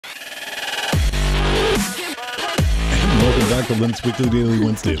back to Linus Weekly Daily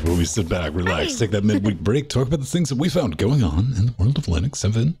Wednesdays, where we sit back, relax, take that midweek break, talk about the things that we found going on in the world of Linux.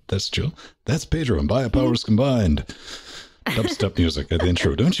 Evan, that's Jill, that's Pedro, and by powers combined. Dubstep music at the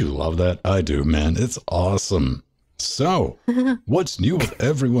intro. Don't you love that? I do, man. It's awesome. So, what's new with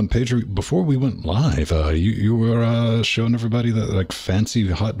everyone, Pedro? Before we went live, you were showing everybody that like fancy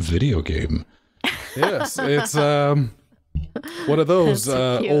hot video game. Yes, it's one of those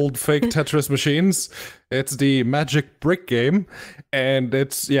so old fake Tetris machines. It's the Magic Brick game, and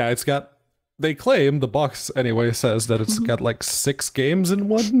it's got. They claim, the box anyway says that it's got like 6 games in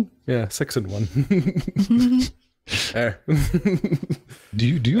one. Yeah, 6 in one. There. Do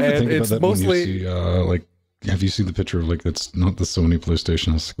you ever think about that mostly, when you see like? Have you seen the picture of like that's not the Sony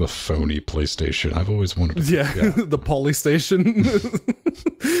PlayStation, it's like the phony PlayStation? I've always wanted to. Yeah. The Polystation.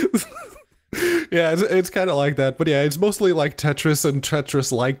 Yeah, it's kind of like that, but yeah, it's mostly like Tetris and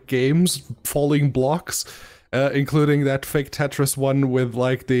Tetris-like games, falling blocks, including that fake Tetris one with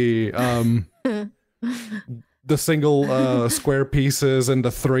like the single square pieces and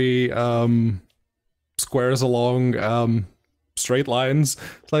the 3 squares along straight lines.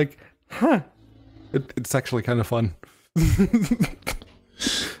 It's like, it's actually kind of fun.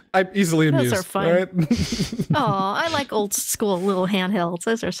 I'm easily amused. Those are fun. Right? Oh, I like old school little handhelds.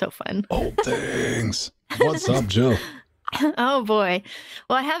 Those are so fun. Old things. What's up, Jill? Oh boy.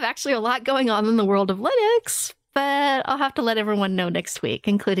 Well, I have actually a lot going on in the world of Linux, but I'll have to let everyone know next week,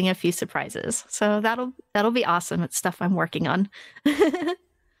 including a few surprises. So that'll be awesome. It's stuff I'm working on.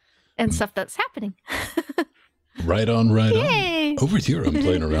 And stuff that's happening. Right on, right Yay! on. Over here, I'm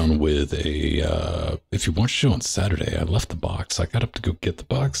playing around with a, if you watched the show on Saturday, I left the box. I got up to go get the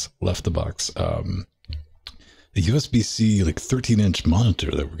box, left the box. A USB-C, like 13-inch monitor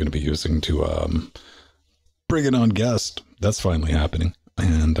that we're going to be using to bring it on guest. That's finally happening.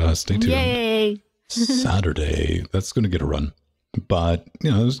 And stay tuned. Yay! Saturday, that's going to get a run. But,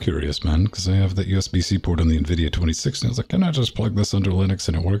 you know, I was curious, man, because I have the USB-C port on the NVIDIA 2060. I was like, can I just plug this under Linux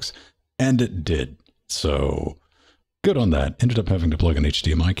and it works? And it did. So good on that. Ended up having to plug an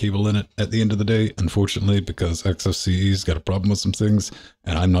HDMI cable in it at the end of the day, unfortunately, because XFCE's got a problem with some things,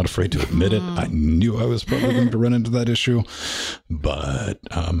 and I'm not afraid to admit it. I knew I was probably going to run into that issue, but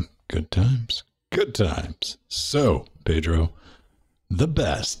good times. Good times. So, Pedro, the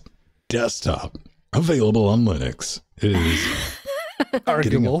best desktop available on Linux is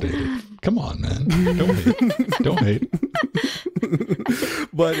getting updated. Come on, man. Don't hate. Don't hate.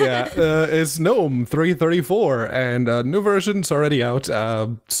 But yeah, it's GNOME 334, and new version's already out.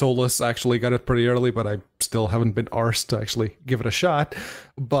 Solus actually got it pretty early, but I still haven't been arsed to actually give it a shot.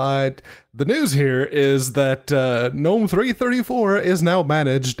 But the news here is that GNOME 334 is now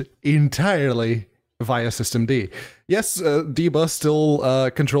managed entirely via systemd. Yes, Debus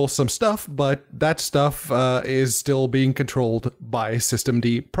still controls some stuff, but that stuff is still being controlled by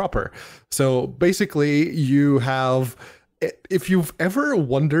systemd proper. So basically, you have, if you've ever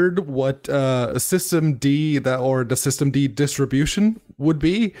wondered what systemd or the systemd distribution would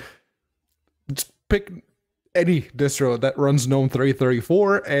be, just pick any distro that runs GNOME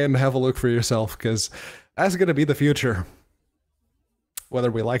 334 and have a look for yourself, because that's going to be the future, whether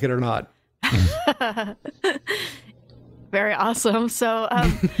we like it or not. Very awesome. So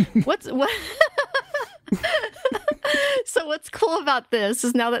So what's cool about this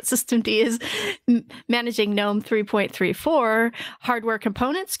is now that systemd is managing GNOME 3.34, hardware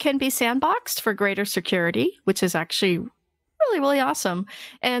components can be sandboxed for greater security, which is actually really, really awesome.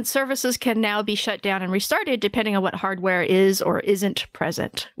 And services can now be shut down and restarted depending on what hardware is or isn't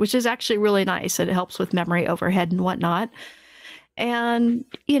present, which is actually really nice. And it helps with memory overhead and whatnot. And,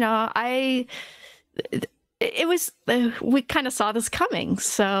 you know, we kind of saw this coming.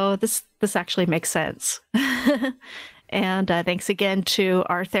 So this actually makes sense. And thanks again to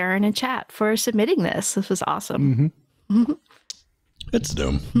Arthur in chat for submitting this. This was awesome. Mm-hmm. It's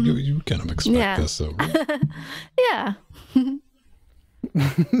GNOME. You kind of expect this, so. Yeah.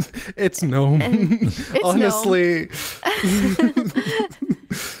 It's GNOME. It's honestly.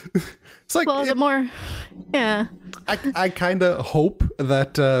 It's like, well, the more, yeah. I kind of hope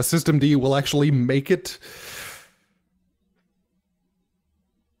that systemd will actually make it,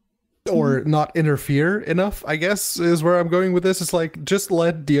 or not interfere enough, I guess, is where I'm going with this. It's like, just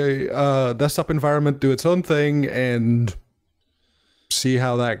let the desktop environment do its own thing and see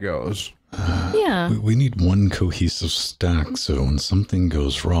how that goes. Yeah. We need one cohesive stack, so when something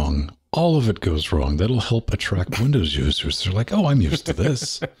goes wrong, all of it goes wrong. That'll help attract Windows users. They're like, oh, I'm used to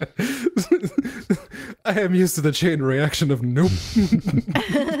this. I am used to the chain reaction of nope.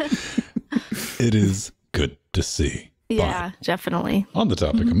 It is good to see. Yeah, definitely. On the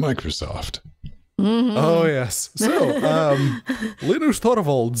topic of Microsoft, Oh, yes. So, Linus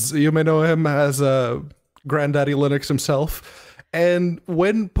Torvalds, you may know him as Granddaddy Linux himself. And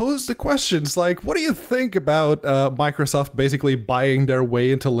when posed the questions like, what do you think about Microsoft basically buying their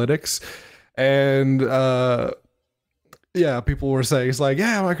way into Linux? And yeah, people were saying, it's like,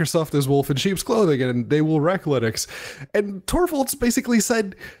 yeah, Microsoft is wolf in sheep's clothing and they will wreck Linux. And Torvalds basically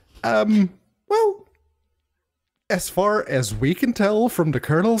said, well, as far as we can tell from the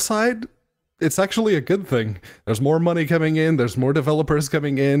kernel side, it's actually a good thing. There's more money coming in. There's more developers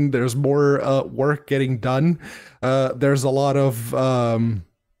coming in. There's more work getting done. There's a lot of,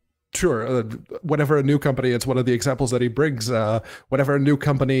 whenever a new company, it's one of the examples that he brings, whenever a new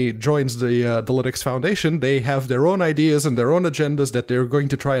company joins the Linux Foundation, they have their own ideas and their own agendas that they're going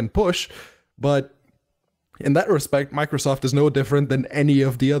to try and push. But in that respect, Microsoft is no different than any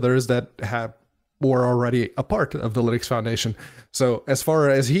of the others that were already a part of the Linux Foundation. So as far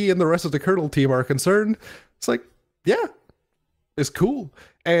as he and the rest of the kernel team are concerned, it's like, yeah, it's cool.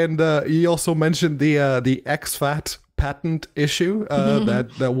 And he also mentioned the exFAT patent issue.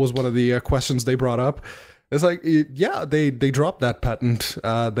 That was one of the questions they brought up. It's like, yeah, they dropped that patent.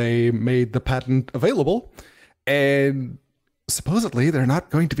 They made the patent available, and supposedly they're not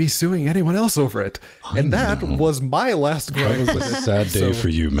going to be suing anyone else over it. And that was my last gripe. That was a sad day for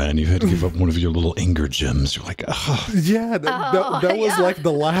you, man. You had to give up one of your little anger gems. You're like, oh. Yeah, that was like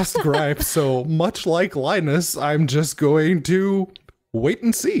the last gripe. So much like Linus, I'm just going to wait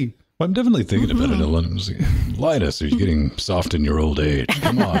and see. I'm definitely thinking about it. Linus, are you getting soft in your old age?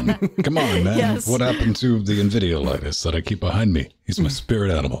 Come on, man. Yes. What happened to the NVIDIA Linus that I keep behind me? He's my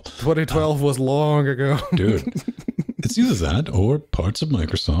spirit animal. 2012 was long ago. Dude, it's either that or parts of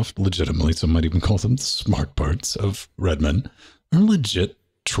Microsoft, legitimately, some might even call them the smart parts of Redmond, are legit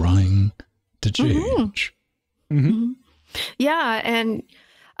trying to change. Yeah, and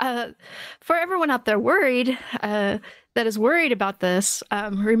for everyone out there worried, that is worried about this,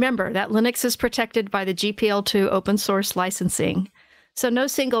 remember that Linux is protected by the GPL2 open source licensing. So no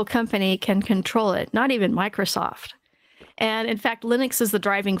single company can control it, not even Microsoft. And in fact, Linux is the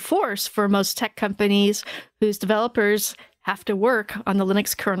driving force for most tech companies whose developers have to work on the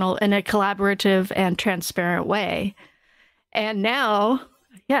Linux kernel in a collaborative and transparent way. And now,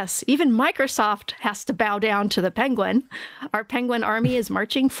 yes, even Microsoft has to bow down to the penguin. Our penguin army is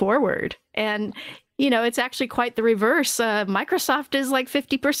marching forward. And you know, it's actually quite the reverse. Microsoft is like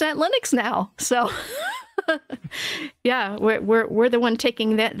 50% Linux now. So, yeah, we're the one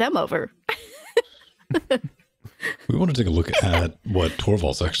taking them over. We want to take a look at what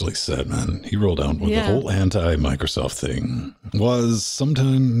Torvalds actually said, man. He rolled out with the whole anti-Microsoft thing. Was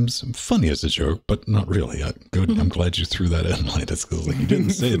sometimes funny as a joke, but not really. Good. I'm glad you threw that in, Linus, because you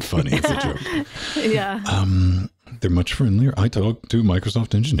didn't say it funny as a joke. Yeah. They're much friendlier. I talk to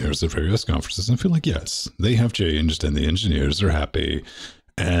Microsoft engineers at various conferences and feel like, yes, they have changed and the engineers are happy.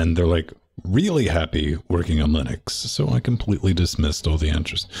 And they're like really happy working on Linux. So I completely dismissed all the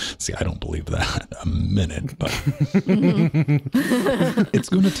interest. See, I don't believe that a minute, but it's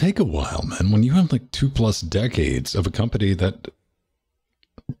going to take a while, man. When you have like 2+ decades of a company that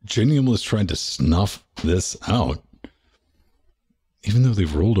genuinely is trying to snuff this out, even though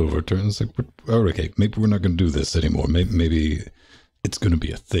they've rolled over turns, like, oh, okay, maybe we're not going to do this anymore. Maybe it's going to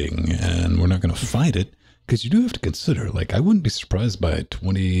be a thing and we're not going to fight it. Because you do have to consider, like, I wouldn't be surprised by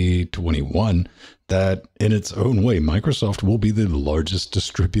 2021 that in its own way, Microsoft will be the largest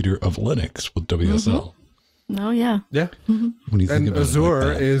distributor of Linux with WSL. Oh, yeah. Yeah. When you think about Azure it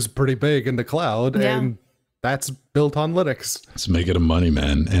like that, is pretty big in the cloud, and that's built on Linux. it's making a money,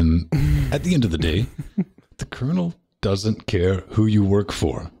 man. And at the end of the day, the kernel doesn't care who you work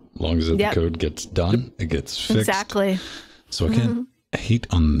for. As long as the code gets done, it gets fixed. Exactly. So I can't hate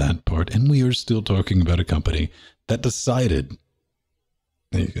on that part. And we are still talking about a company that decided,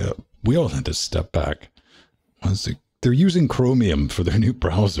 we all had to step back. They're using Chromium for their new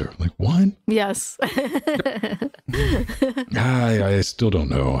browser. Like, what? Yes. I still don't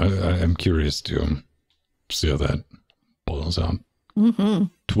know. I'm curious to see how that boils out.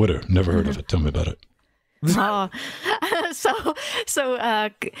 Twitter, never heard of it. Tell me about it. So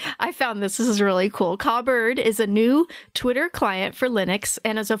I found this is really cool. Cawbird is a new Twitter client for Linux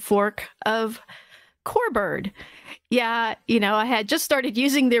and is a fork of Cawbird. Yeah, you know, I had just started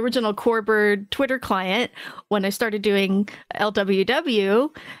using the original Cawbird Twitter client when I started doing LWDW,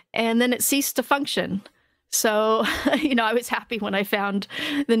 and then it ceased to function. So, you know, I was happy when I found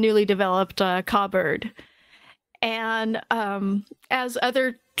the newly developed Cawbird. And as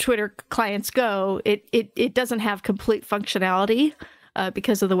other Twitter clients go, it doesn't have complete functionality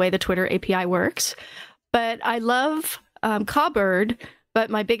because of the way the Twitter API works. But I love Cawbird But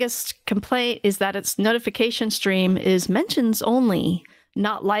my biggest complaint is that its notification stream is mentions only,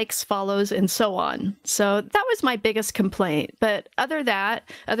 not likes, follows, and so on. So that was my biggest complaint. But other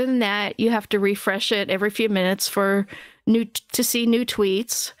than that, you have to refresh it every few minutes to see new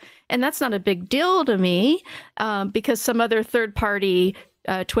tweets. And that's not a big deal to me because some other third-party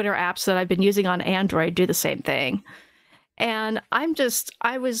Twitter apps that I've been using on Android do the same thing. And I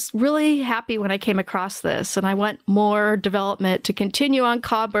was really happy when I came across this, and I want more development to continue on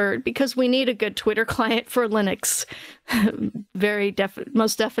Cawbird because we need a good Twitter client for Linux,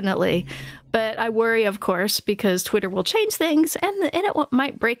 most definitely. But I worry, of course, because Twitter will change things and it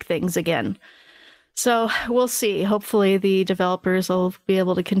might break things again. So we'll see. Hopefully the developers will be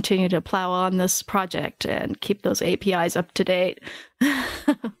able to continue to plow on this project and keep those APIs up to date.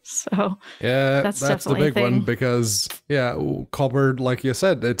 So yeah, that's the big one because, yeah, Cawbird, like you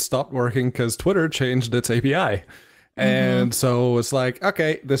said, it stopped working because Twitter changed its API. And so it's like,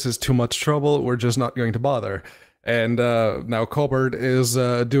 okay, this is too much trouble. We're just not going to bother. And now Cawbird is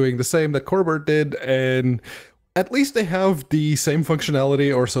doing the same that Cawbird did, and at least they have the same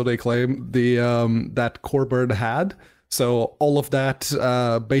functionality, or so they claim, that Cawbird had. So all of that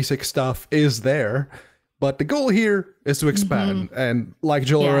basic stuff is there. But the goal here is to expand. And like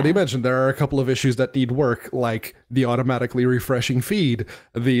Joel already mentioned, there are a couple of issues that need work, like the automatically refreshing feed,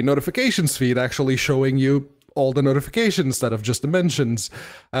 the notifications feed actually showing you all the notifications instead of just the mentions.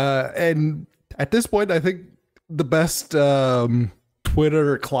 And at this point, I think the best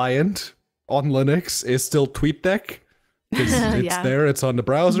Twitter client on Linux is still TweetDeck, because it's there, it's on the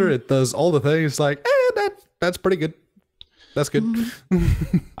browser, it does all the things. Like, that's pretty good. That's good.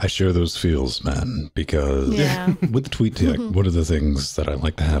 I share those feels, man, because with TweetDeck, one of the things that I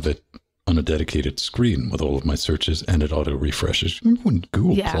like to have it on a dedicated screen with all of my searches, and it auto refreshes. Remember when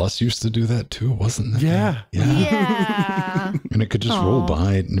Google Plus used to do that too, wasn't it? Yeah. And it could just roll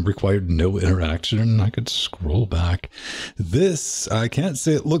by, and it required no interaction, and I could scroll back. This, I can't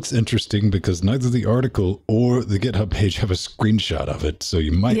say it looks interesting because neither the article or the GitHub page have a screenshot of it, so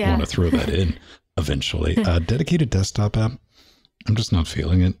you might want to throw that in eventually. Dedicated desktop app, I'm just not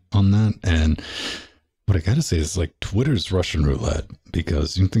feeling it on that. And what I gotta say is, like, Twitter's Russian roulette,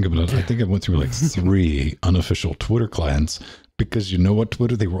 because you think about it, I think I went through like 3 unofficial Twitter clients, because you know what,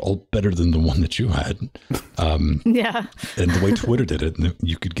 Twitter, they were all better than the one that you had. And the way Twitter did it,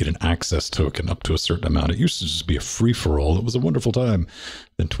 you could get an access token up to a certain amount. It used to just be a free-for-all. It was a wonderful time.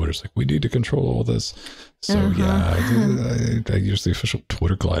 Then Twitter's like, we need to control all this. So I use the official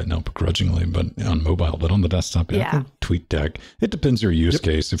Twitter client now begrudgingly, but on mobile. But on the desktop, TweetDeck. It depends your use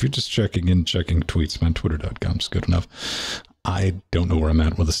case. If you're just checking tweets, man, twitter.com's good enough. I don't know where I'm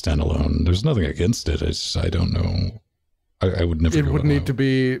at with a standalone. There's nothing against it. I don't know. I would never. It would need to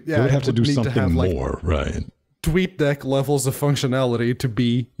be. Yeah, it would have to do something more, right? TweetDeck levels of functionality to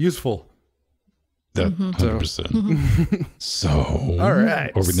be useful. That 100%. So, all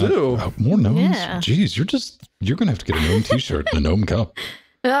right. Are we not more gnomes? Yeah. Jeez, you're gonna have to get a gnome T-shirt and a gnome cup.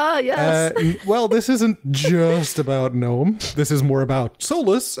 Oh yes. Well, this isn't just about GNOME. This is more about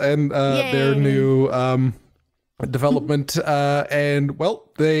Solus and their new development. And well,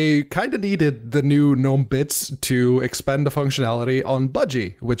 they kind of needed the new GNOME bits to expand the functionality on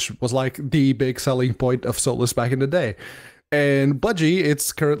Budgie, which was like the big selling point of Solus back in the day. And Budgie,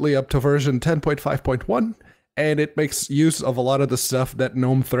 it's currently up to version 10.5.1, and it makes use of a lot of the stuff that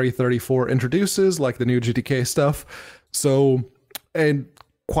GNOME 334 introduces, like the new GTK stuff. So, and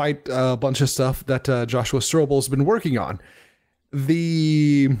quite a bunch of stuff that Joshua Strobel's been working on.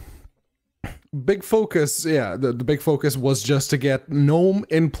 The big focus, the big focus was just to get GNOME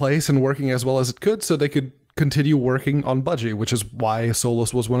in place and working as well as it could, so they could continue working on Budgie, which is why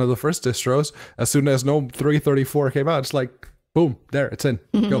Solus was one of the first distros. As soon as GNOME 334 came out, it's like, boom, there, it's in,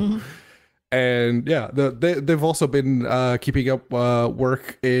 go. And yeah, they've also been keeping up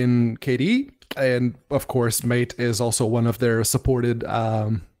work in KDE, and of course, Mate is also one of their supported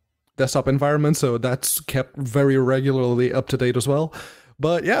desktop environments, so that's kept very regularly up to date as well.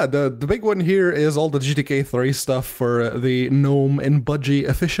 But yeah, the big one here is all the GTK3 stuff for the GNOME and Budgie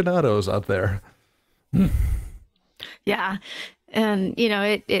aficionados out there. Yeah. And, you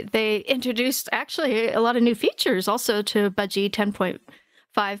know, they introduced actually a lot of new features also to Budgie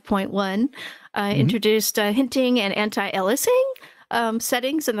 10.5.1. Introduced hinting and anti-aliasing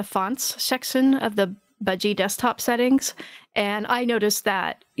settings in the fonts section of the Budgie desktop settings. And I noticed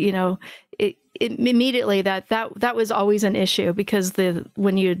that, you know, immediately that was always an issue, because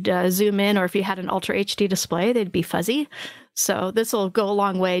when you'd zoom in, or if you had an Ultra HD display, they'd be fuzzy. So this will go a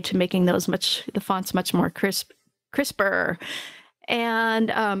long way to making the fonts much more crisper.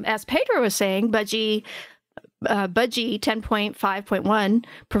 And as Pedro was saying, Budgie Budgie 10.5.1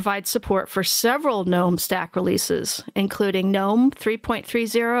 provides support for several GNOME stack releases, including GNOME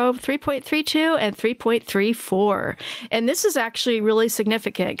 3.30, 3.32, and 3.34. And this is actually really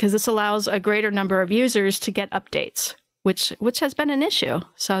significant because this allows a greater number of users to get updates, which has been an issue.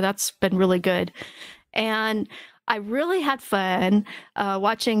 So that's been really good. And I really had fun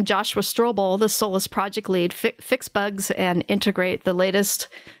watching Joshua Strobel, the Solus project lead, fix bugs and integrate the latest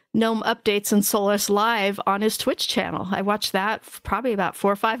GNOME updates in Solus live on his Twitch channel. I watched that for probably about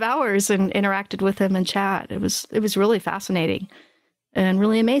 4 or 5 hours and interacted with him in chat. It was really fascinating and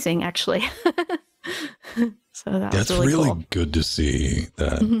really amazing, actually. So that's really cool. Good to see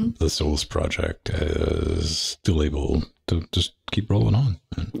that the Solus project is still able to just keep rolling on.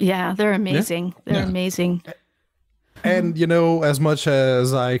 Yeah, they're amazing. Yeah. They're amazing. And, you know, as much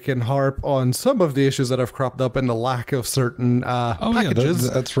as I can harp on some of the issues that have cropped up and the lack of certain packages.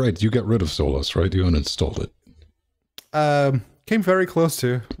 Yeah, that's right. You got rid of Solus, right? You uninstalled it. Came very close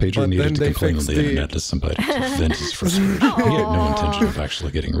to. Pedro needed to complain on the internet to somebody to vent his frustration. He had no intention of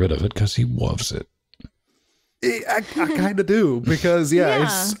actually getting rid of it because he loves it. I kind of do, because,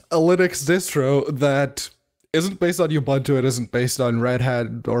 it's a Linux distro that isn't based on Ubuntu. It isn't based on Red Hat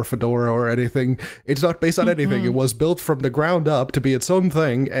or Fedora or anything. It's not based on anything. It was built from the ground up to be its own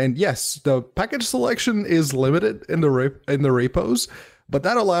thing. And yes, the package selection is limited in the repos, but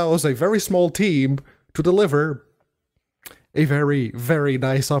that allows a very small team to deliver a very, very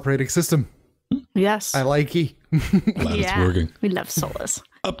nice operating system. Yes. I like it. Glad it's working. We love Solus.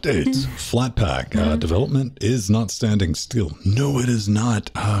 Updates. Flatpak. Development is not standing still. No, it is not.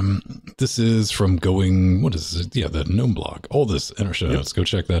 This is from what is it? Yeah, the GNOME blog. All this in our show notes. Go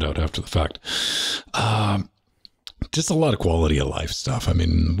check that out after the fact. Just a lot of quality of life stuff. I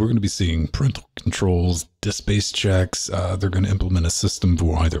mean, we're going to be seeing parental controls, disk-based checks. They're going to implement a system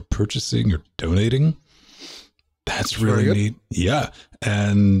for either purchasing or donating. That's really neat. Yeah.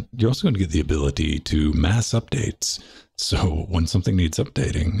 And you're also going to get the ability to mass updates. So when something needs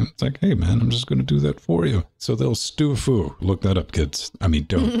updating, it's like, hey, man, I'm just going to do that for you. So they'll stew-a-foo. Look that up, kids. I mean,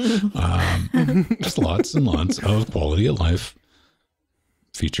 don't. Just lots and lots of quality of life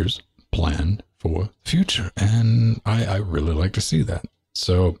features planned for the future. And I really like to see that.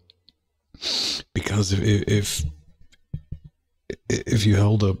 So because if you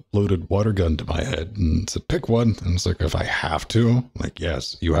held a loaded water gun to my head and said, pick one, and it's like, if I have to, like,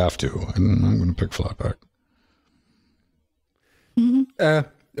 yes, you have to. And I'm going to pick Flatpak.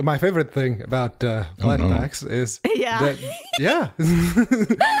 My favorite thing about Flatpaks is that,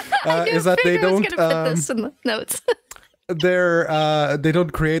 is that they don't fit this in the notes. They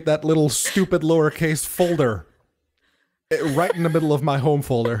don't create that little stupid lowercase folder right in the middle of my home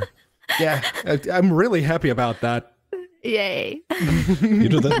folder. Yeah, I'm really happy about that. Yay. You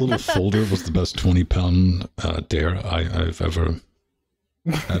know, that little folder was the best 20-pound dare I've ever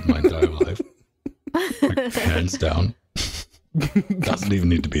had in my entire life. Like, hands down. Doesn't even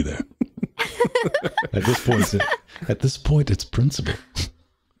need to be there. At this point, it's principle.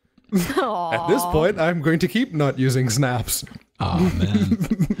 Aww. At this point, I'm going to keep not using snaps. Oh, man.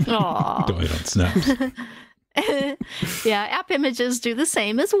 Don't wait on snaps. Yeah, app images do the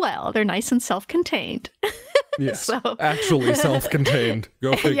same as well. They're nice and self-contained. Yes, actually self-contained.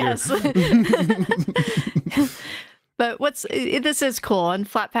 Go figure. Yes. But this is cool, and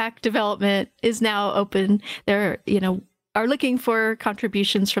Flatpak development is now open. They're, are looking for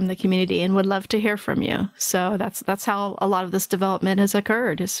contributions from the community and would love to hear from you. So that's how a lot of this development has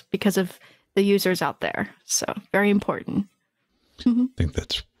occurred, is because of the users out there. So very important. I think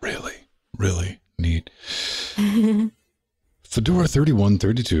that's really, really neat. Fedora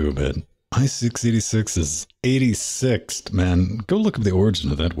 3132-bit. i686 is 86th. Man, go look up the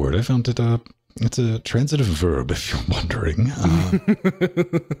origin of that word. I found it it's a transitive verb, if you're wondering.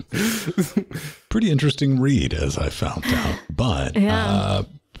 Pretty interesting read, as I found out. But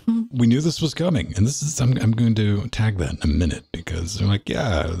we knew this was coming. And this is, I'm going to tag that in a minute, because they're like,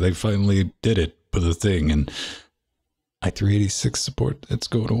 yeah, they finally did it with a thing. And i386 support, it's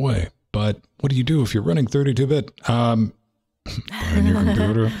going away. But what do you do if you're running 32-bit? On your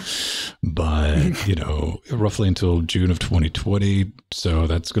computer, but roughly until June of 2020. So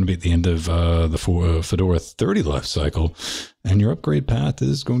that's going to be at the end of the Fedora 30 life cycle, and your upgrade path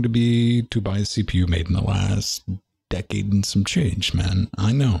is going to be to buy a CPU made in the last decade and some change. Man,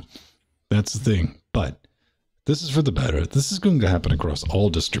 I know that's the thing, but this is for the better. This is going to happen across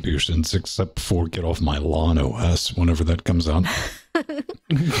all distributions except for Get Off My Lawn OS whenever that comes out.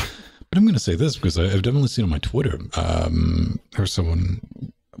 But I'm going to say this because I've definitely seen on my Twitter, there's someone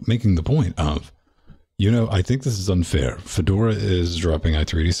making the point of, I think this is unfair. Fedora is dropping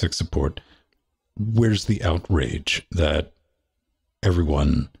i386 support where's the outrage that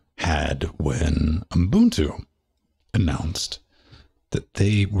everyone had when Ubuntu announced that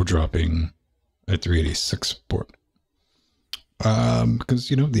they were dropping a 386 port? Because,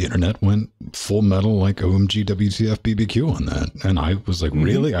 you know, the internet went full metal like OMG WTF BBQ on that. And I was like,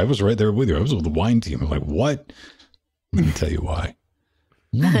 really? I was right there with you. I was with the wine team. I'm like, what? Let me tell you why.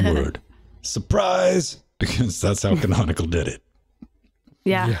 One word. Surprise! Because that's how Canonical did it.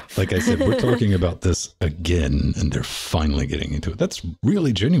 Yeah. Like I said, we're talking about this again, and they're finally getting into it. That's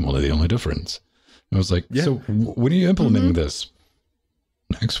really genuinely the only difference. I was like, so when are you implementing this?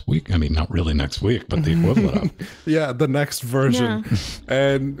 Next week? I mean, not really next week, but the equivalent of. Yeah, the next version. Yeah.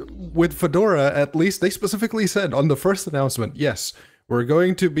 And with Fedora, at least, they specifically said on the first announcement, yes, we're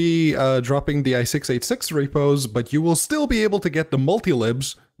going to be dropping the i686 repos, but you will still be able to get the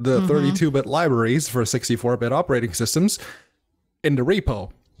multilibs, the 32-bit libraries for 64-bit operating systems, in the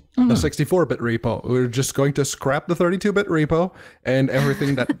repo, the 64-bit repo. We're just going to scrap the 32-bit repo, and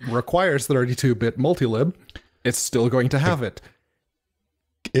everything that requires 32-bit multilib, it's still going to have it.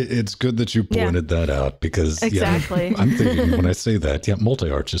 It's good that you pointed that out, because exactly. I'm thinking when I say that,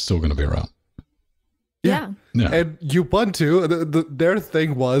 multi-arch is still going to be around. Yeah. And Ubuntu, their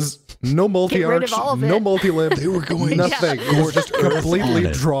thing was no multi-arch, no multilib. They were going nothing. They were just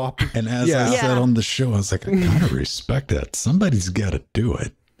completely drop. And as I said on the show, I was like, I kind of respect that. Somebody's got to do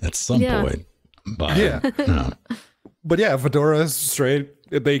it at some point. But, But yeah, Fedora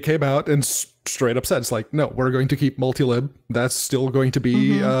they came out and straight up said, it's like, no, we're going to keep multilib. That's still going to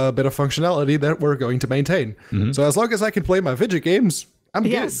be a bit of functionality that we're going to maintain. So as long as I can play my Fidget games, I'm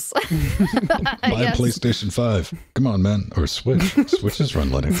good. Buy a PlayStation 5. Come on, man. Or Switch. Switches run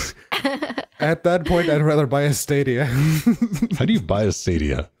Linux. At that point, I'd rather buy a Stadia. How do you buy a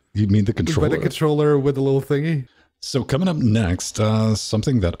Stadia? You mean the controller? Buy the controller with the little thingy. So coming up next,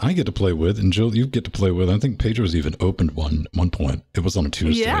 something that I get to play with, and Jill, you get to play with. I think Pedro's even opened one at one point. It was on a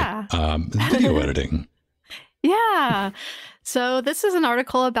Tuesday. Yeah. Video editing. Yeah. So this is an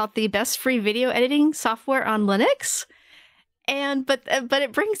article about the best free video editing software on Linux. And but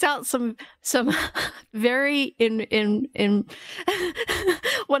it brings out some very in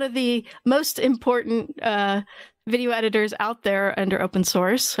one of the most important video editors out there under open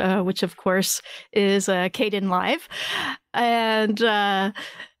source, which of course is Kdenlive, and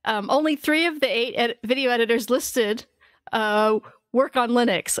only 3 of the 8 video editors listed work on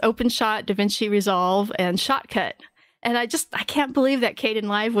Linux: OpenShot, DaVinci Resolve, and Shotcut. And I can't believe that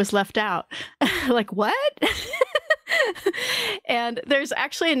Kdenlive was left out. Like, what? And there's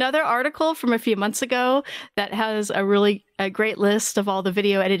actually another article from a few months ago that has a great list of all the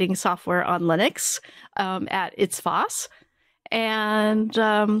video editing software on Linux at It's Foss. And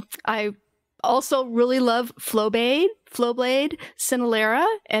I also really love Flowblade, Cinelera,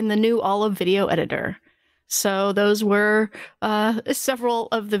 and the new Olive video editor. So those were several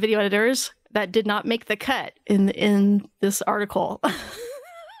of the video editors that did not make the cut in this article.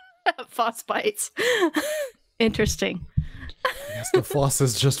 Foss Bites. Interesting. Yes, the Foss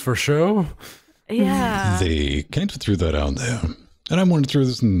is just for show. Yeah. They kind of threw that out there. And I wanted to throw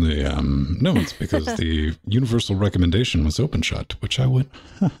this in the notes because the universal recommendation was OpenShot, which I went,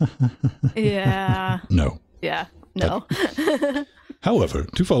 yeah. No. Yeah, no. However,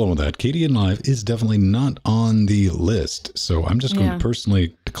 to follow on that, Kdenlive is definitely not on the list. So I'm just going to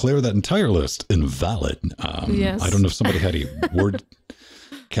personally declare that entire list invalid. Yes. I don't know if somebody had a word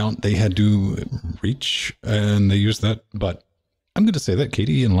count they had to reach and they used that, but I'm going to say that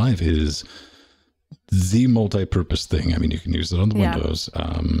Kdenlive is the multi-purpose thing. I mean, you can use it on the Windows,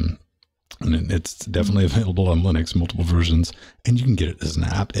 and it's definitely available on Linux, multiple versions, and you can get it as an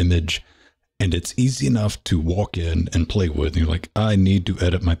app image, and it's easy enough to walk in and play with. And you're like, I need to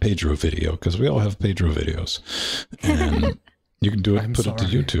edit my Pedro video, because we all have Pedro videos, and you can do it, put it to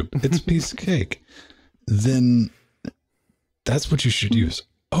YouTube. It's a piece of cake. Then that's what you should use.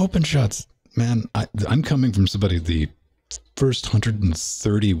 OpenShots, man, I'm coming from somebody, the first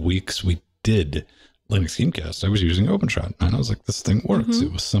 130 weeks we did Linux Gamecast, I was using OpenShot, and I was like, this thing works.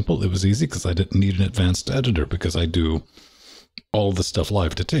 It was simple, it was easy, because I didn't need an advanced editor, because I do all the stuff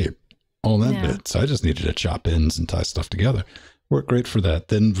live to tape, all that bit. So I just needed to chop ins and tie stuff together. Worked great for that.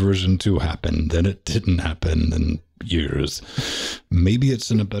 Then version 2 happened, then it didn't happen in years. Maybe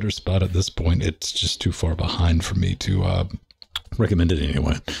it's in a better spot at this point. It's just too far behind for me to recommend it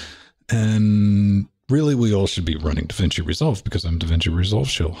anyway. And really, we all should be running DaVinci Resolve, because I'm DaVinci Resolve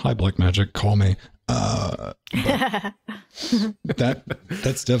shill. Hi, Black Magic, call me. That's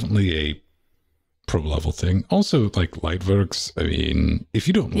definitely a pro level thing. Also, like Lightworks, I mean, if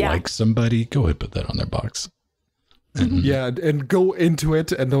you don't like somebody, go ahead and put that on their box. And Yeah, and go into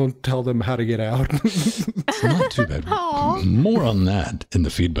it and don't tell them how to get out. it's not too bad. Aw. More on that in the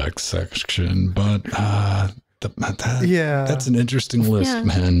feedback section, but Yeah. that's an interesting list, Yeah.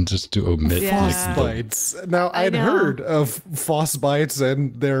 man, just to omit. Yeah. like, the- Bites. Now, I I'd know. heard of Bites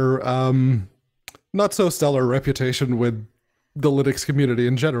and their not so stellar reputation with the Linux community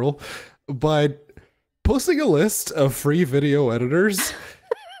in general, but posting a list of free video editors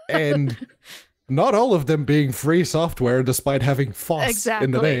and not all of them being free software despite having FOSS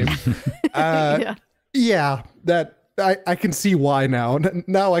in the Exactly. name. Yeah. Yeah, that I can see why now.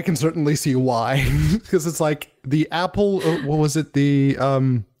 Now I can certainly see why. Because it's like the Apple, what was it? The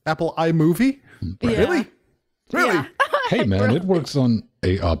Apple iMovie? Yeah. Really? Really? Yeah. Hey, man, it works on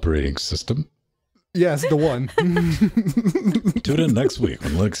a operating system. Yes, the one. Tune in next week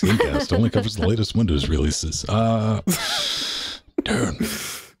when Linux Gamecast only covers the latest Windows releases. Dude.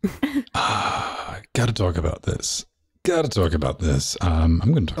 Gotta talk about this. I'm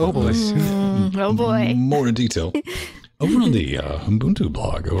going to talk Oh, about boy. this Oh boy. more in detail over on the Ubuntu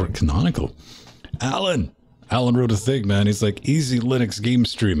blog over at Canonical. Alan wrote a thing, man. He's like, easy Linux game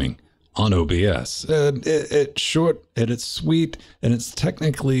streaming on OBS. And it's short and it's sweet and it's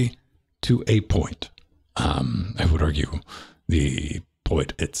technically to a point. I would argue the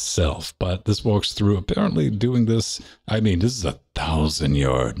point itself, but this walks through apparently doing this. I mean, this is a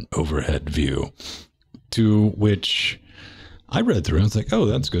 1,000-yard overhead view, to which I read through and it's like, oh,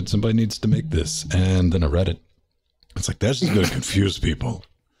 that's good. Somebody needs to make this. And then I read it. It's like, that's just going to confuse people.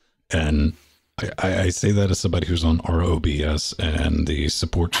 And I say that as somebody who's on ROBS and the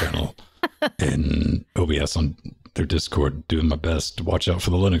support channel in OBS on their Discord, doing my best to watch out for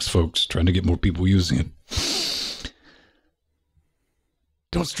the Linux folks, trying to get more people using it.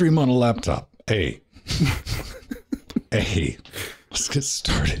 Don't stream on a laptop. Hey, let's get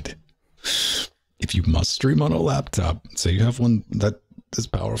started. If you must stream on a laptop, say you have one that is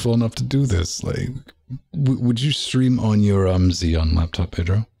powerful enough to do this, like, would you stream on your Xeon laptop,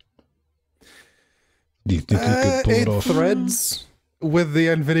 Pedro? Do you think you could pull it 8 off? threads with the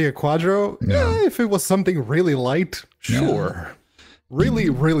NVIDIA Quadro. Yeah. If it was something really light, sure. Really,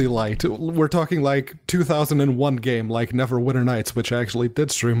 really light. We're talking like 2001 game like Neverwinter Nights, which I actually did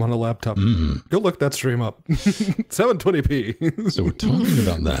stream on a laptop. Go look that stream up. 720p. So we're talking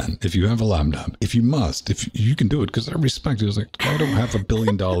about that. If you have a laptop, if you can do it, because I respect it. It's like, I don't have $1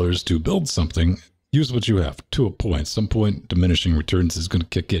 billion to build something. Use what you have to a point. Some point, diminishing returns is going to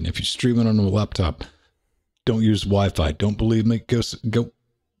kick in. If you stream it on a laptop, don't use Wi-Fi. Don't believe me? Go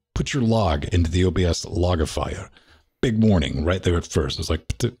put your log into the OBS logifier. Big warning right there at first. It's like,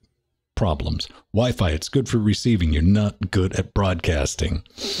 problems. Wi-Fi, it's good for receiving. You're not good at broadcasting.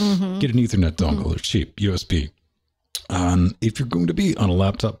 Get an Ethernet dongle. They're cheap. USB. If you're going to be on a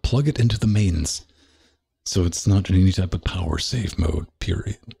laptop, plug it into the mains. So it's not in any type of power save mode,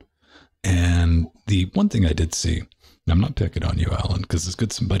 period. And the one thing I did see, and I'm not picking on you, Alan, because it's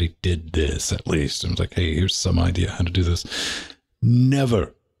good somebody did this at least. And was like, hey, here's some idea how to do this.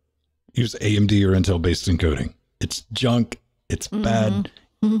 Never use AMD or Intel-based encoding. It's junk. It's bad.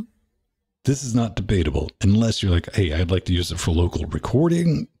 This is not debatable unless you're like, hey, I'd like to use it for local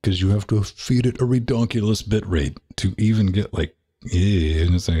recording, because you have to feed it a redonkulous bit rate to even get like, yeah,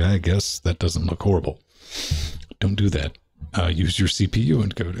 and it's like, I guess that doesn't look horrible. Don't do that. Use your CPU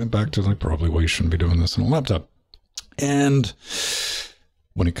encoding. Back to like probably why you shouldn't be doing this on a laptop. And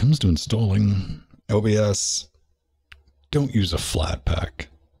when it comes to installing OBS, don't use a Flatpak.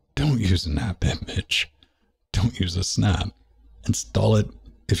 Don't use an app image. Don't use a snap. Install it.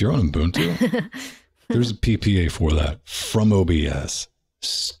 If you're on Ubuntu, there's a PPA for that from OBS.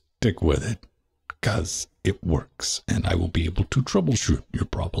 Stick with it, because it works, and I will be able to troubleshoot your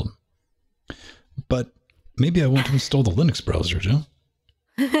problem. But maybe I want to install the Linux browser, Joe.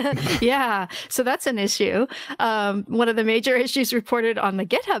 Yeah, so that's an issue. One of the major issues reported on the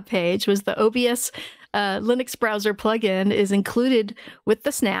GitHub page was the OBS Linux browser plugin is included with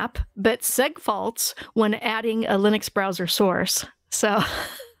the snap, but segfaults when adding a Linux browser source. So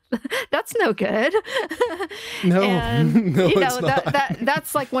that's no good. No, and, no, you know, it's not.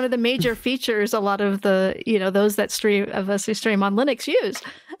 that's like one of the major features a lot of the, those that stream who stream on Linux use.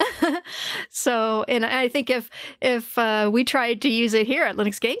 So, and I think if we tried to use it here at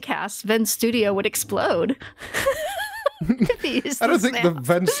Linux Gamecast, Ven Studio would explode. I don't think the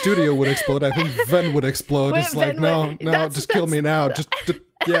Ven Studio would explode. I think Ven would explode. It's like, no, just kill me now. Just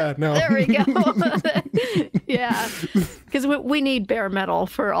yeah, no. There we go. Yeah, because we need bare metal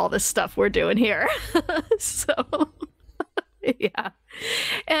for all this stuff we're doing here. So, yeah.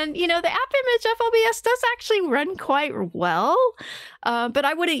 And, the app image of OBS does actually run quite well, but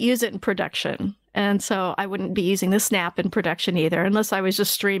I wouldn't use it in production. And so I wouldn't be using the snap in production either, unless I was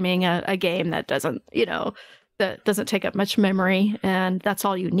just streaming a game that doesn't, that doesn't take up much memory. And that's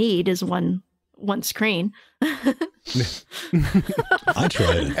all you need is one screen. I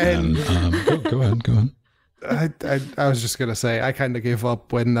tried it. And go ahead. I was just gonna say I kind of gave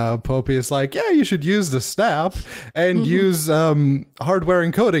up when Popey is like, yeah, you should use the snap and use hardware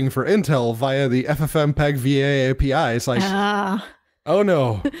encoding for Intel via the FFmpeg VA API. It's like, oh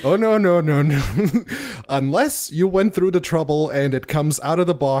no, unless you went through the trouble and it comes out of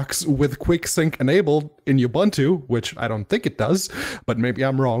the box with QuickSync enabled in Ubuntu, which I don't think it does, but maybe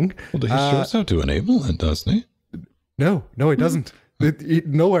I'm wrong. Well, he shows how to enable it, doesn't he? No, he doesn't.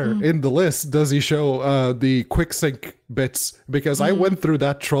 Nowhere in the list does he show the QuickSync bits, because I went through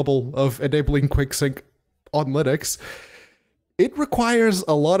that trouble of enabling QuickSync on Linux. It requires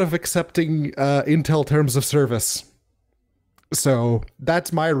a lot of accepting Intel terms of service. So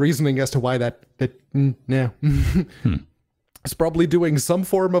that's my reasoning as to why it's probably doing some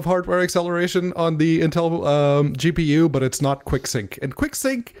form of hardware acceleration on the Intel GPU, but it's not QuickSync. And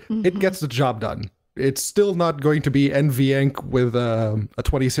QuickSync, it gets the job done. It's still not going to be NVEnc with a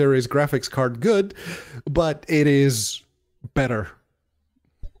 20 series graphics card good, but it is better.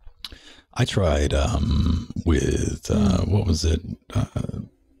 I tried with, what was it?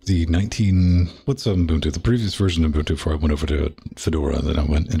 The 19, what's Ubuntu? The previous version of Ubuntu before I went over to Fedora, then I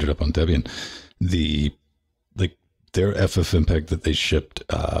ended up on Debian. Their FFmpeg that they shipped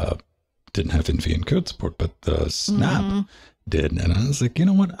didn't have NVEncode support, but the Snap did. And I was like, you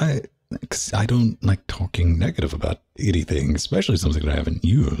know what? I don't like talking negative about anything, especially something that I haven't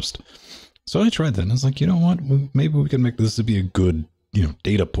used. So I tried that and I was like, you know what? Maybe we can make this to be a good,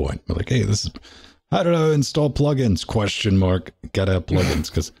 data point. We're like, hey, this is, how do I install plugins? ? Gotta have plugins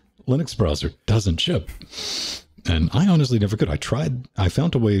because Linux browser doesn't ship. And I honestly never could. I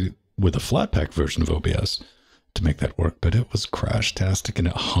found a way with a Flatpak version of OBS to make that work, but it was crash-tastic and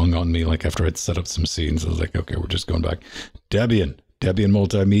it hung on me like after I'd set up some scenes. I was like, okay, we're just going back. Debian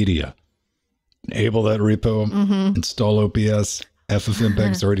Multimedia. Enable that repo, install OBS.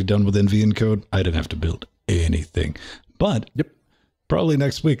 FFmpeg's already done with NVEncode. I didn't have to build anything. But probably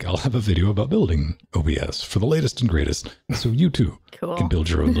next week I'll have a video about building OBS for the latest and greatest. So you too can build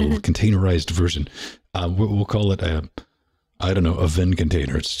your own little containerized version. We'll call it a Vin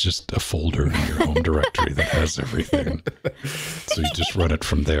container. It's just a folder in your home directory that has everything. So you just run it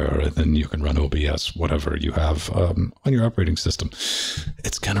from there, and then you can run OBS, whatever you have on your operating system.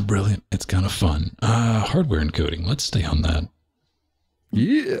 It's kind of brilliant. It's kind of fun. Hardware encoding. Let's stay on that.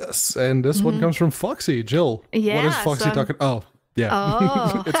 Yes, and this one comes from Foxy. Jill, what is Foxy talking? Oh,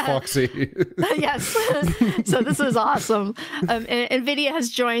 yeah. It's Foxy. Yes. So this is awesome. NVIDIA has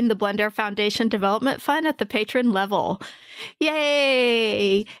joined the Blender Foundation Development Fund at the patron level.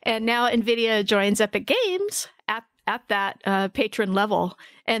 Yay! And now NVIDIA joins Epic Games at that patron level.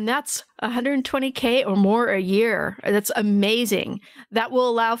 And that's $120K or more a year. That's amazing. That will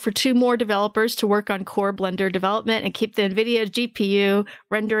allow for 2 more developers to work on core Blender development and keep the NVIDIA GPU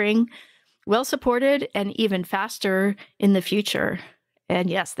rendering well supported and even faster in the future. And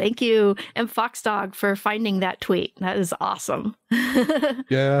yes, thank you, and Foxdog, for finding that tweet. That is awesome.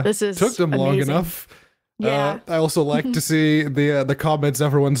 Yeah, this is took them amazing. long enough. Yeah, I also like to see the comments.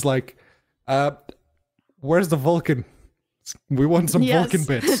 Everyone's like, "Where's the Vulkan? We want some Vulkan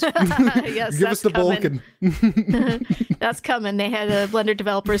bits. Yes, give us the coming. Vulkan." That's coming. They had Blender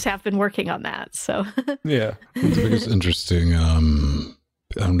developers have been working on that. So yeah, the biggest interesting.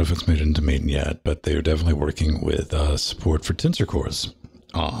 I don't know if it's made into main yet, but they're definitely working with support for tensor cores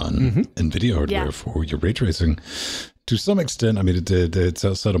on NVIDIA hardware for your ray tracing. To some extent, I mean, it's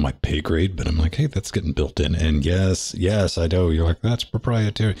outside of my pay grade, but I'm like, hey, that's getting built in. And yes, I know. You're like, that's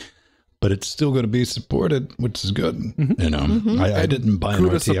proprietary. But it's still going to be supported, which is good. I didn't buy an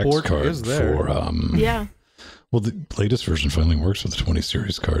RTX card for... Well, the latest version finally works with the 20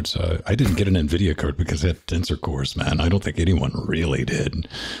 series cards. I didn't get an NVIDIA card because it had tensor cores, man. I don't think anyone really did.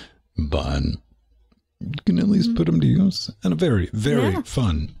 But you can at least put them to use in a very, very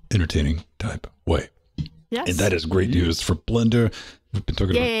fun, entertaining type way. Yes. And that is great news for Blender. We've been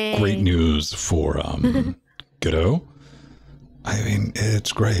talking about great news for Godot. I mean,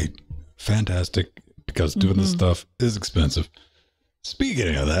 it's great. Fantastic. Because doing this stuff is expensive.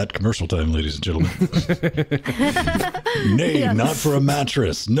 Speaking of that, commercial time, ladies and gentlemen. Nay, not for a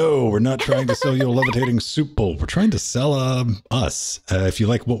mattress. No, we're not trying to sell you a levitating soup bowl. We're trying to sell us. If you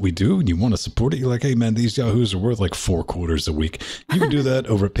like what we do and you want to support it, you're like, hey, man, these yahoos are worth like $4 a week. You can do that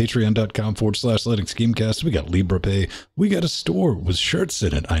over at patreon.com/Linux Gamecast. We got LibrePay. We got a store with shirts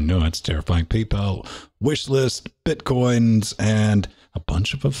in it. I know it's terrifying. PayPal, Wishlist, Bitcoins, and a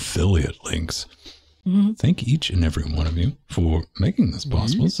bunch of affiliate links. Thank each and every one of you for making this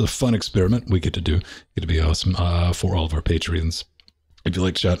possible. It's a fun experiment we get to do. It'd be awesome for all of our Patreons. If you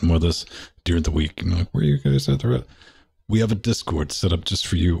like chatting with us during the week, and like, where are you guys at? We have a Discord set up just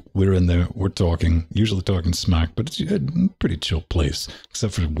for you. We're in there. We're talking, usually talking smack, but it's a pretty chill place,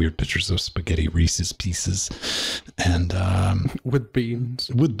 except for weird pictures of spaghetti Reese's Pieces. And with beans.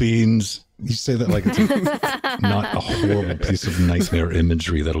 With beans. You say that like it's not a horrible piece of nightmare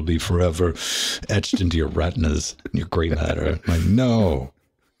imagery that'll be forever etched into your retinas and your gray matter. Like, no.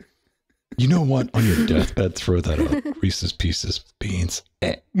 You know what? On your deathbed, throw that up. Reese's Pieces, beans.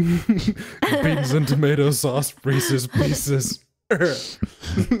 Beans and tomato sauce, Reese's Pieces. you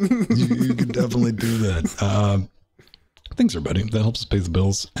can definitely do that. Things are ready. That helps us pay the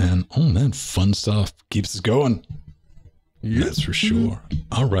bills. And, oh man, fun stuff. Keeps us going. Yes, that's for sure.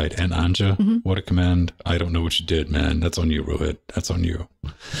 All right. And Anja, what a command. I don't know what you did, man. That's on you, Rohit. That's on you.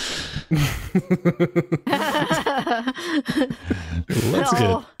 Let's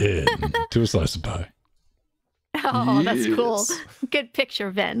get into a slice of pie. Oh, that's cool. Good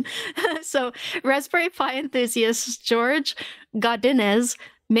picture, Ben. So, Raspberry Pi enthusiast George Godinez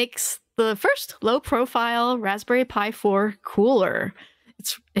makes the first low-profile Raspberry Pi 4 cooler.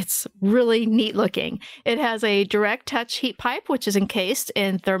 It's really neat looking. It has a direct touch heat pipe, which is encased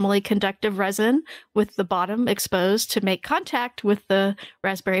in thermally conductive resin with the bottom exposed to make contact with the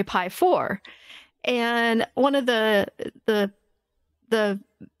Raspberry Pi 4. And one of the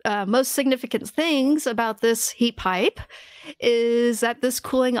most significant things about this heat pipe is that this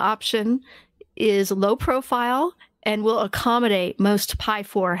cooling option is low profile and will accommodate most Pi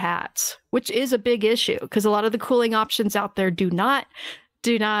 4 hats, which is a big issue because a lot of the cooling options out there do not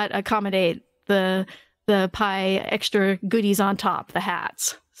accommodate the Pi extra goodies on top, the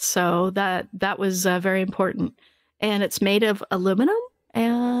hats. So that was very important. And it's made of aluminum,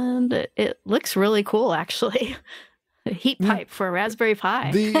 and it looks really cool, actually. A heat pipe for a Raspberry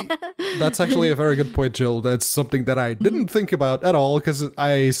Pi. That's actually a very good point, Jill. That's something that I didn't think about at all, because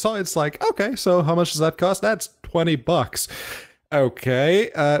I saw it's like, okay, so how much does that cost? That's $20. Okay,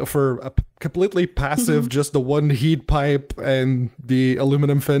 for a completely passive, just the one heat pipe and the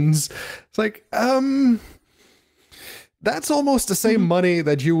aluminum fins. It's like, that's almost the same money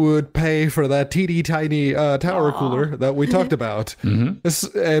that you would pay for that teeny tiny tower cooler that we talked about.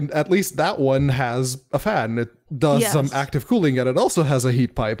 And at least that one has a fan. It does some active cooling, and it also has a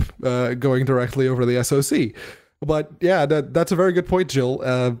heat pipe going directly over the SoC. But yeah, that's a very good point, Jill.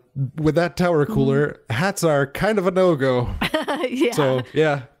 With that tower cooler, hats are kind of a no-go. So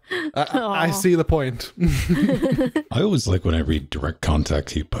yeah, I see the point. I always like when I read direct contact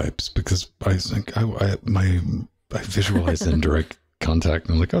heat pipes, because I think I visualize indirect contact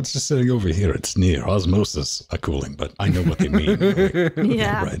and I'm like, oh, it's just sitting over here. It's near osmosis, a cooling, but I know what they mean. Like,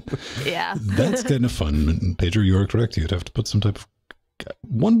 right. Yeah. That's kind of fun. And Pedro, you are correct. You'd have to put some type of,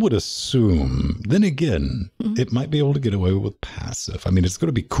 one would assume, then again, it might be able to get away with passive. I mean, it's going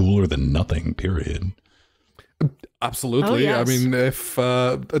to be cooler than nothing, period. Absolutely. Oh, yes. I mean, if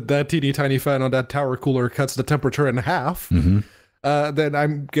that teeny tiny fan on that tower cooler cuts the temperature in half, then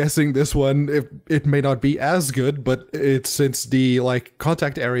I'm guessing this one, it may not be as good, but since the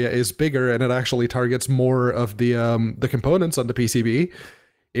contact area is bigger and it actually targets more of the components on the PCB,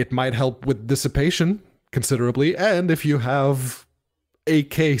 it might help with dissipation considerably. And if you have a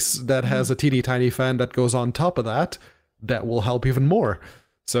case that has a teeny tiny fan that goes on top of that, that will help even more.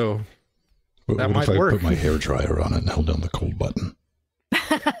 So that might work. What if I put my hairdryer on it and held down the cold button?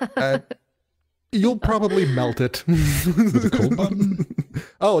 You'll probably melt it. With the cold button?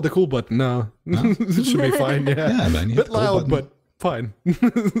 Oh, the cool button. No. It should be fine. Yeah, man. A bit loud, but fine.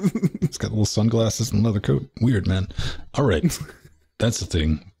 It's got little sunglasses and leather coat. Weird, man. All right. That's the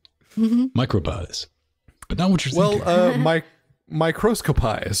thing. Micropies. But not what you're thinking. Well,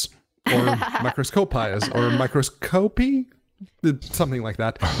 microscopies. Or microscopies. Or microscopy? Something like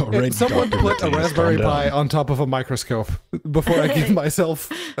that. Right, someone Dr. put a Matthias, Raspberry calm Pi down. on top of a microscope before I give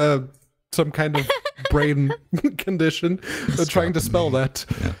myself some kind of brain condition trying to spell that.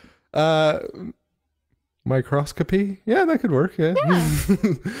 Yeah. Microscopy? Yeah, that could work. Yeah.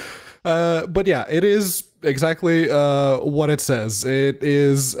 But yeah, it is exactly what it says. It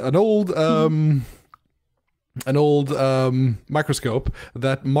is an old microscope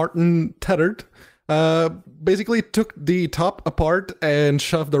that Martin tethered. Basically took the top apart and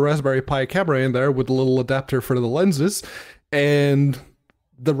shoved the Raspberry Pi camera in there with a little adapter for the lenses, and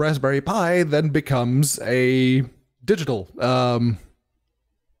the Raspberry Pi then becomes a digital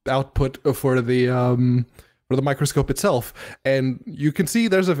output for the or the microscope itself. And you can see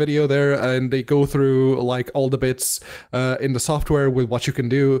there's a video there, and they go through like all the bits in the software with what you can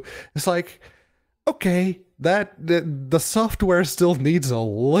do. It's like, okay, the software still needs a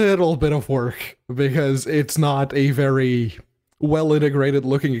little bit of work because it's not a very well integrated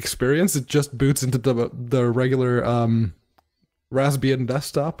looking experience. It just boots into the regular Raspbian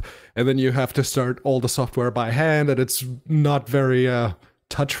desktop, and then you have to start all the software by hand, and it's not very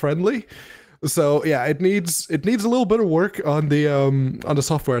touch friendly. So yeah, it needs a little bit of work on the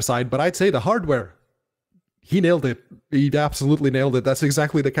software side, but I'd say the hardware, he nailed it. He absolutely nailed it. That's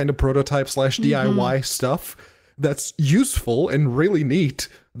exactly the kind of prototype / DIY stuff that's useful and really neat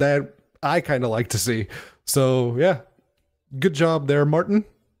that I kind of like to see. So yeah, good job there, Martin.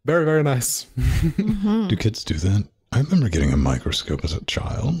 Very, very nice. Do kids do that? I remember getting a microscope as a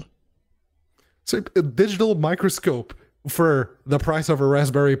child. So a digital microscope for the price of a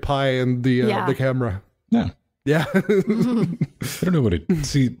Raspberry Pi and the camera. Yeah. Yeah. I don't know what it...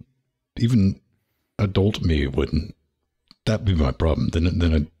 See, even adult me wouldn't... That'd be my problem.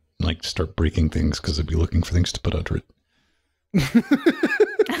 Then I'd like start breaking things because I'd be looking for things to put under it.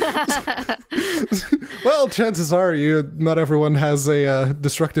 Well, chances are not everyone has a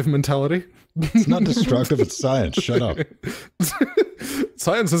destructive mentality. It's not destructive, it's science. Shut up.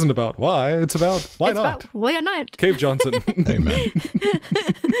 Science isn't about why, it's about why not. Why not? Cave Johnson. Hey, man.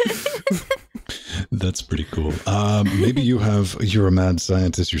 That's pretty cool. Maybe you're a mad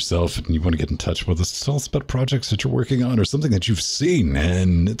scientist yourself and you want to get in touch with us. Tell us about projects that you're working on or something that you've seen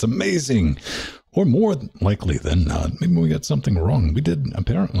and it's amazing. Or more likely than not, maybe we got something wrong. We did,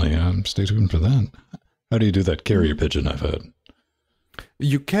 apparently. Stay tuned for that. How do you do that carrier pigeon I've had?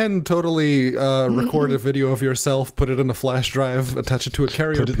 You can totally record a video of yourself, put it in a flash drive, attach it to a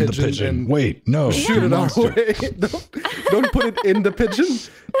carrier pigeon, and wait, no, shoot it our way. Don't put it in the pigeon.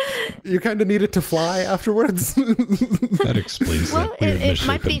 You kind of need it to fly afterwards. That explains that weird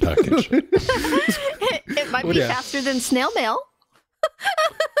misshapen package. It might be faster than snail mail.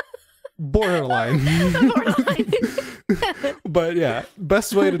 Borderline. But yeah,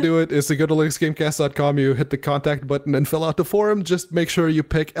 best way to do it is to go to linuxgamecast.com, you hit the contact button and fill out the forum. Just make sure you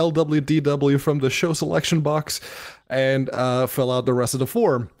pick LWDW from the show selection box and fill out the rest of the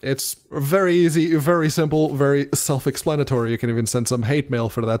form. It's very easy, very simple, very self-explanatory. You can even send some hate mail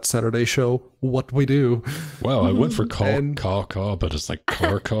for that Saturday show, What We Do. Wow, I went for caw, but it's like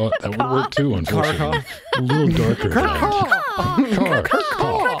car. That would work too, unfortunately. A little darker. Car.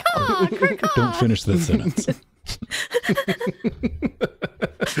 Don't finish that sentence.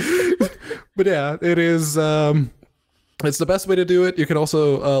 But yeah, it is it's the best way to do it. You can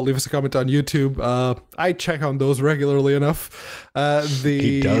also leave us a comment on YouTube. I check on those regularly enough.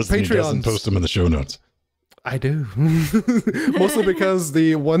 He doesn't post them in the show notes. I do. Mostly because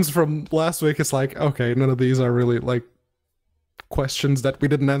the ones from last week, it's like, okay, none of these are really like questions that we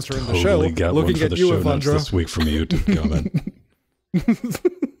didn't answer in the show. Got looking one for at the you, show notes Evandro. this week from a YouTube comment.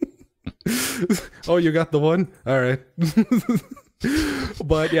 Oh, you got the one? All right.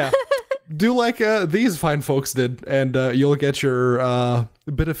 But yeah, do like these fine folks did, and you'll get your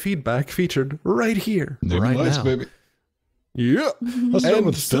bit of feedback featured right here, right now. Baby. Yeah. Let's start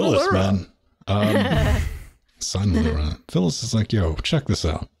with Phyllis, man. Cinema. Phyllis is like, yo, check this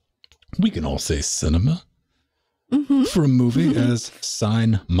out. We can all say cinema for a movie as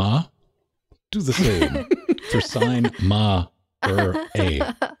sign ma. Do the same for sign ma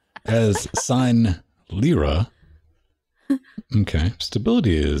a. As sign lira. Okay.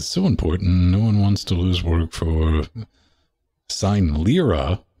 Stability is so important. No one wants to lose work for sign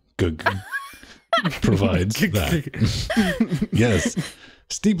lira. Provides that. Yes.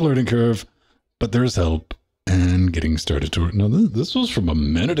 Steep learning curve, but there's help and getting started to it. Now, this was from a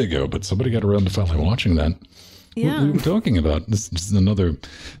minute ago, but somebody got around to finally watching that. Yeah. What we were talking about. This is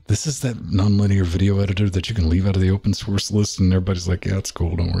that nonlinear video editor that you can leave out of the open source list, and everybody's like, yeah, it's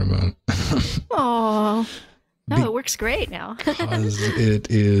cool, don't worry about it. Oh, no, it works great now. Because it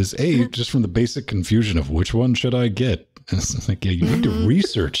is, just from the basic confusion of which one should I get. It's like, yeah, you need to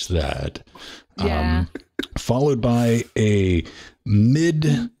research that. Yeah. Followed by a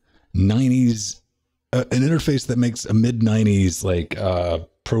mid-90s, an interface that makes a mid-90s like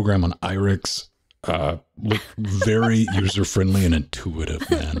program on IRIX look very user-friendly and intuitive,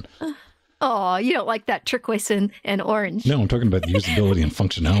 man. Oh, you don't like that turquoise and orange. No, I'm talking about the usability and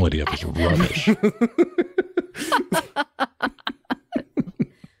functionality of it is rubbish.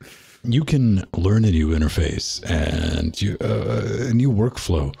 You can learn a new interface and a new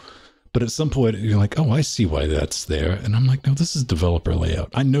workflow, but at some point you're like, oh, I see why that's there. And I'm like, no, this is developer layout.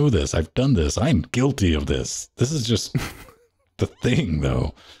 I know this. I've done this. I'm guilty of this. This is just the thing,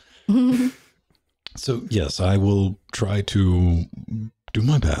 though. So, yes, I will try to do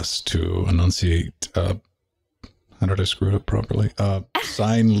my best to enunciate, how did I screw it up properly?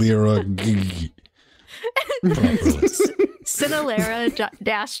 Sign Lyra G. Properly.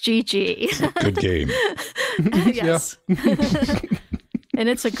 Cinelera-GG. Good game. Yes. And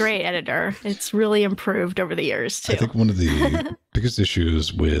it's a great editor. It's really improved over the years, too. I think one of the biggest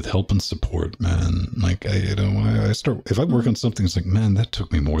issues with help and support, man, like, I start, if I work on something, it's like, man, that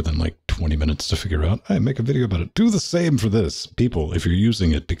took me more than like 20 minutes to figure out. I make a video about it. Do the same for this, people, if you're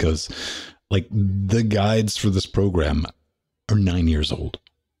using it, because like the guides for this program are 9 years old.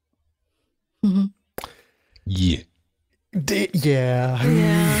 Mm-hmm. Yeah. Yeah.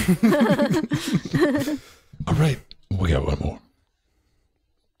 All right. We got one more.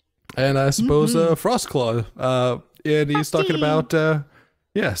 And I suppose Frostclaw, and he's talking about,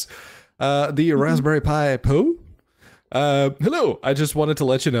 yes, the Raspberry Pi Poe. Hello, I just wanted to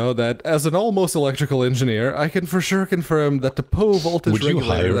let you know that as an almost electrical engineer, I can for sure confirm that the Poe voltage Would you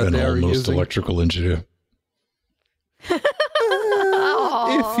regulator hire that an they are almost using... electrical engineer?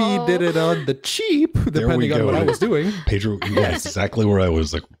 If he did it on the cheap, depending on what I was doing. Pedro, yeah, exactly where I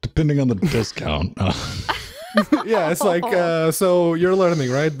was, like, depending on the discount. Yeah, it's like, so you're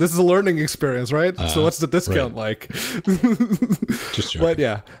learning, right? This is a learning experience, right? So what's the discount like? Just joking. But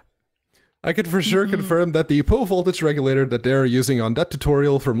yeah, I can for sure confirm that the Poe voltage regulator that they're using on that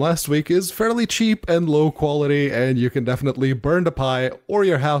tutorial from last week is fairly cheap and low quality, and you can definitely burn the Pi or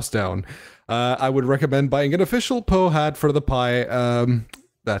your house down. I would recommend buying an official Poe hat for the Pi.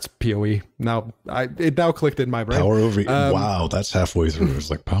 That's PoE. Now, it now clicked in my brain. Power over. Wow, that's halfway through. It's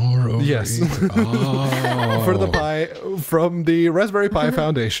like power over. Yes. Oh. For the Pi from the Raspberry Pi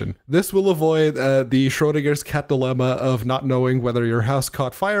Foundation. This will avoid the Schrodinger's cat dilemma of not knowing whether your house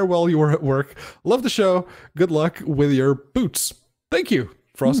caught fire while you were at work. Love the show. Good luck with your boots. Thank you,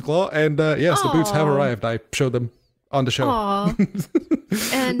 Frostclaw. And yes, the boots have arrived. I showed them on the show.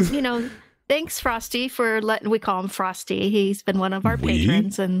 Aww. And, you know, thanks, Frosty, for letting... We call him Frosty. He's been one of our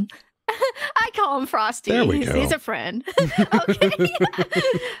patrons, and I call him Frosty. There we go. He's a friend. Okay.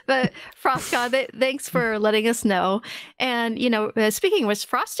 But Frostclaw, thanks for letting us know. And, you know, speaking of which,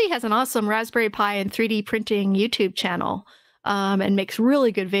 Frosty has an awesome Raspberry Pi and 3D printing YouTube channel and makes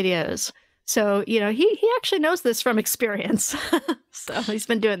really good videos. So, you know, he actually knows this from experience. So he's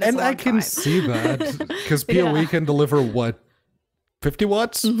been doing this a long I can time. see that, because PoE can deliver, what, 50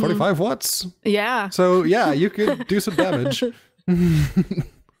 watts, 45 watts? Yeah. So, yeah, you could do some damage.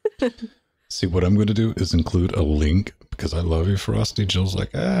 See, what I'm going to do is include a link, because I love you, Frosty. Jill's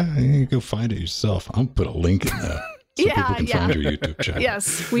like, you go find it yourself. I'm going to put a link in there so people can find your YouTube channel.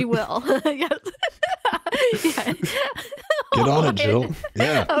 Yes, we will. Yes. Yeah. Get on it, Jill.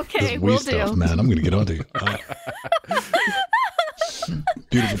 Yeah. Okay, this we'll stuff, do. man. I'm going to get onto you.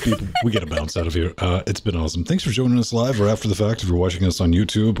 Beautiful people, we get a bounce out of here. It's been awesome. Thanks for joining us live or after the fact if you're watching us on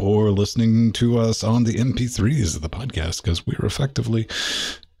YouTube or listening to us on the MP3s of the podcast, because we're effectively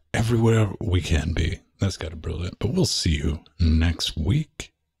everywhere we can be. That's kind of brilliant. But we'll see you next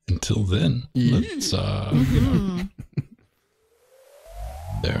week. Until then, let's, you know.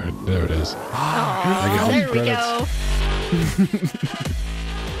 There it is. Oh, there we go.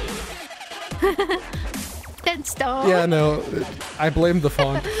 Fenstone. Yeah, no, I blame the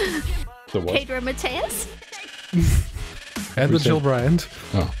font. The what? Pedro Mateus. And the Jill Bryant.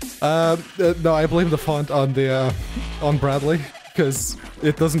 Oh. No, I blame the font on the on Bradley, because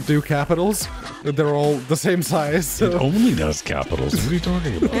it doesn't do capitals. They're all the same size. So. It only does capitals. What are you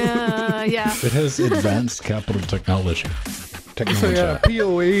talking about? Yeah. It has advanced capital technology. So yeah,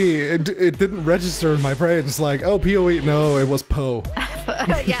 PoE, it didn't register in my brain. It's like, oh, PoE, no, it was Poe.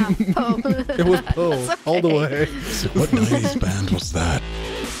 Yeah, Poe. It was Poe, okay. all the way. So what 90s band was that?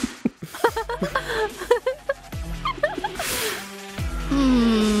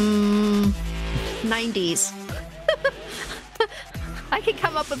 90s. I can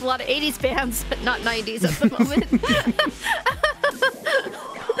come up with a lot of 80s bands, but not 90s at the moment.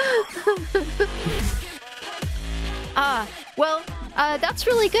 Well, that's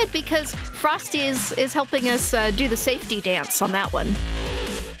really good because Frosty is helping us do the safety dance on that one.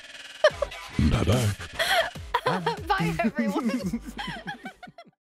 Bye-bye. Bye, everyone.